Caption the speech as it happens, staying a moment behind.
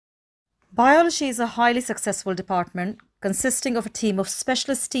Biology is a highly successful department consisting of a team of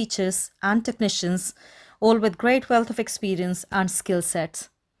specialist teachers and technicians, all with great wealth of experience and skill set.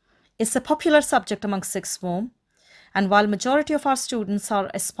 It's a popular subject among sixth form, and while majority of our students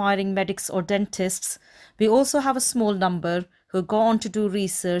are aspiring medics or dentists, we also have a small number who go on to do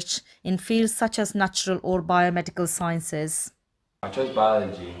research in fields such as natural or biomedical sciences. I chose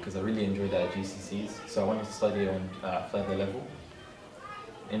biology because I really enjoyed it at GCSEs, so I wanted to study on a further level.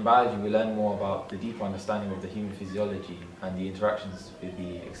 In biology, we learn more about the deeper understanding of the human physiology and the interactions with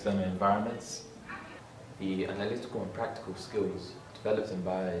the external environments. The analytical and practical skills developed in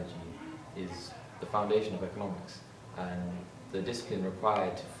biology is the foundation of economics, and the discipline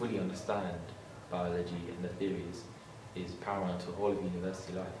required to fully understand biology and the theories is paramount to all of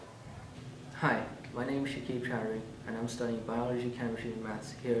university life. Hi, my name is Shakib Chowdhury and I'm studying Biology, Chemistry and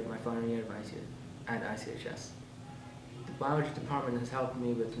Maths here at my final year of ICHS. The Biology department has helped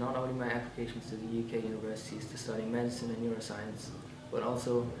me with not only my applications to the UK universities to study medicine and neuroscience, but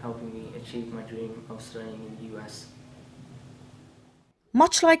also helping me achieve my dream of studying in the US.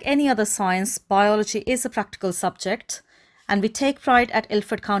 Much like any other science, biology is a practical subject, and we take pride at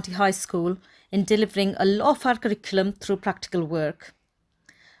Ilford County High School in delivering a lot of our curriculum through practical work.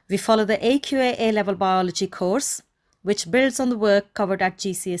 We follow the AQA A-level biology course, which builds on the work covered at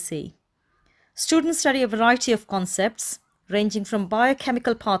GCSE. Students study a variety of concepts, ranging from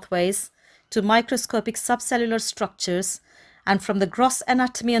biochemical pathways to microscopic subcellular structures, and from the gross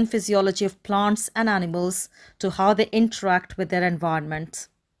anatomy and physiology of plants and animals to how they interact with their environment.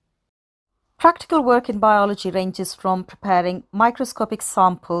 Practical work in biology ranges from preparing microscopic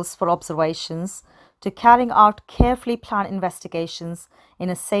samples for observations to carrying out carefully planned investigations in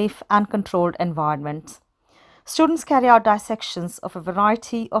a safe and controlled environment. Students carry out dissections of a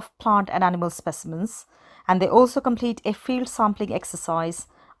variety of plant and animal specimens, and they also complete a field sampling exercise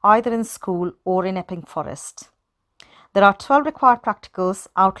either in school or in Epping Forest. There are 12 required practicals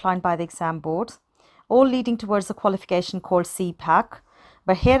outlined by the exam board, all leading towards a qualification called CPAC,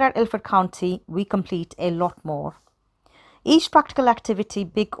 but here at Ilford County we complete a lot more. Each practical activity,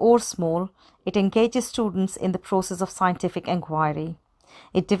 big or small, it engages students in the process of scientific inquiry.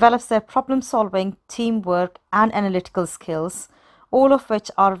 It develops their problem-solving, teamwork and analytical skills, all of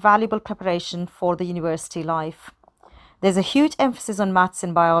which are valuable preparation for the university life. There's a huge emphasis on maths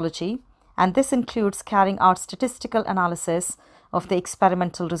in biology, and this includes carrying out statistical analysis of the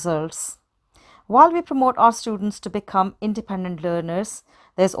experimental results. While we promote our students to become independent learners,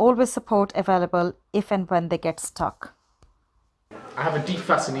 there's always support available if and when they get stuck. I have a deep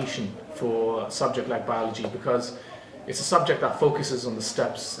fascination for a subject like biology because it's a subject that focuses on the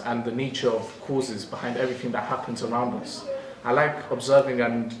steps and the nature of causes behind everything that happens around us. I like observing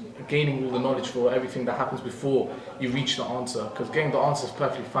and gaining all the knowledge for everything that happens before you reach the answer, because getting the answer is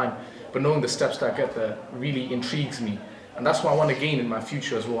perfectly fine, but knowing the steps that get there really intrigues me. And that's what I want to gain in my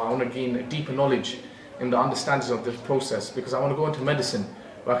future as well. I want to gain a deeper knowledge in the understanding of this process, because I want to go into medicine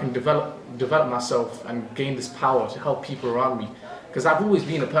where I can develop myself and gain this power to help people around me. Because I've always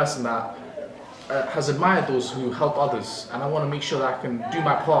been a person that has admired those who help others, and I want to make sure that I can do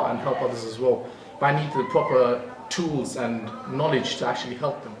my part and help others as well. But I need the proper tools and knowledge to actually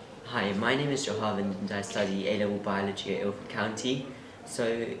help them. Hi, my name is Johavan and I study A-level biology at Ilford County. So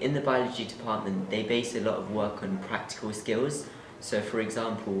in the biology department they base a lot of work on practical skills. So for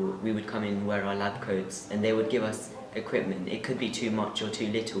example, we would come in and wear our lab coats and they would give us equipment. It could be too much or too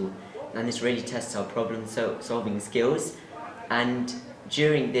little, and this really tests our problem solving skills. And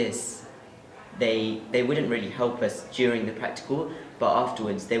during this they wouldn't really help us during the practical, but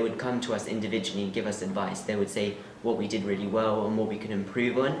afterwards they would come to us individually and give us advice. They would say what we did really well and what we could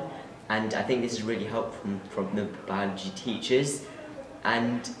improve on, and I think this is really helpful from the biology teachers.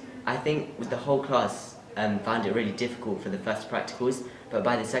 And I think with the whole class found it really difficult for the first practicals, but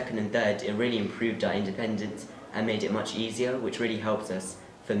by the second and third it really improved our independence and made it much easier, which really helps us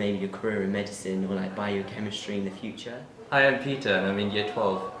for maybe a career in medicine or like biochemistry in the future. Hi, I'm Peter and I'm in Year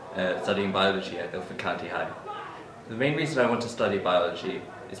 12 studying biology at Ilford County High. The main reason I want to study biology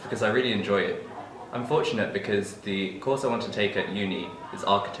is because I really enjoy it. I'm fortunate because the course I want to take at uni is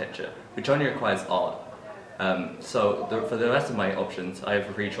architecture, which only requires art. For the rest of my options, I have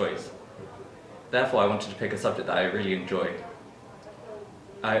a free choice. Therefore, I wanted to pick a subject that I really enjoy.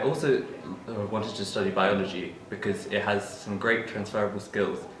 I also wanted to study biology because it has some great transferable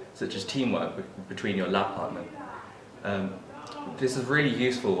skills, such as teamwork between your lab partner. This is really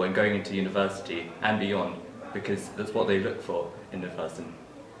useful when going into university and beyond, because that's what they look for in a person.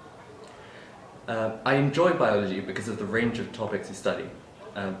 I enjoy biology because of the range of topics you study,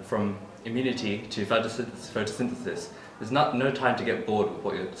 from immunity to photosynthesis There's no time to get bored with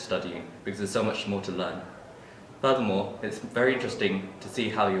what you're studying because there's so much more to learn. Furthermore, it's very interesting to see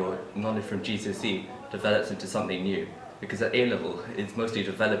how your knowledge from GCSE develops into something new, because at A-level, it's mostly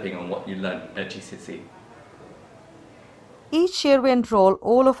developing on what you learned at GCSE. Each year we enroll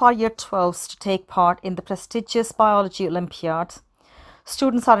all of our Year 12s to take part in the prestigious Biology Olympiad.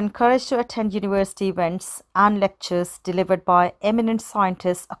 Students are encouraged to attend university events and lectures delivered by eminent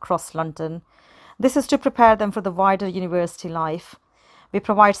scientists across London. This is to prepare them for the wider university life. We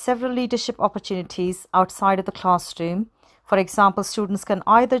provide several leadership opportunities outside of the classroom. For example, students can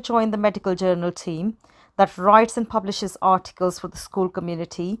either join the medical journal team that writes and publishes articles for the school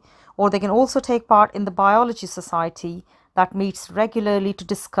community, or they can also take part in the Biology Society that meets regularly to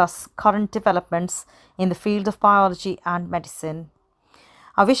discuss current developments in the field of biology and medicine.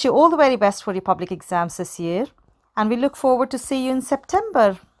 I wish you all the very best for your public exams this year, and we look forward to see you in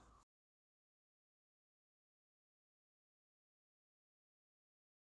September.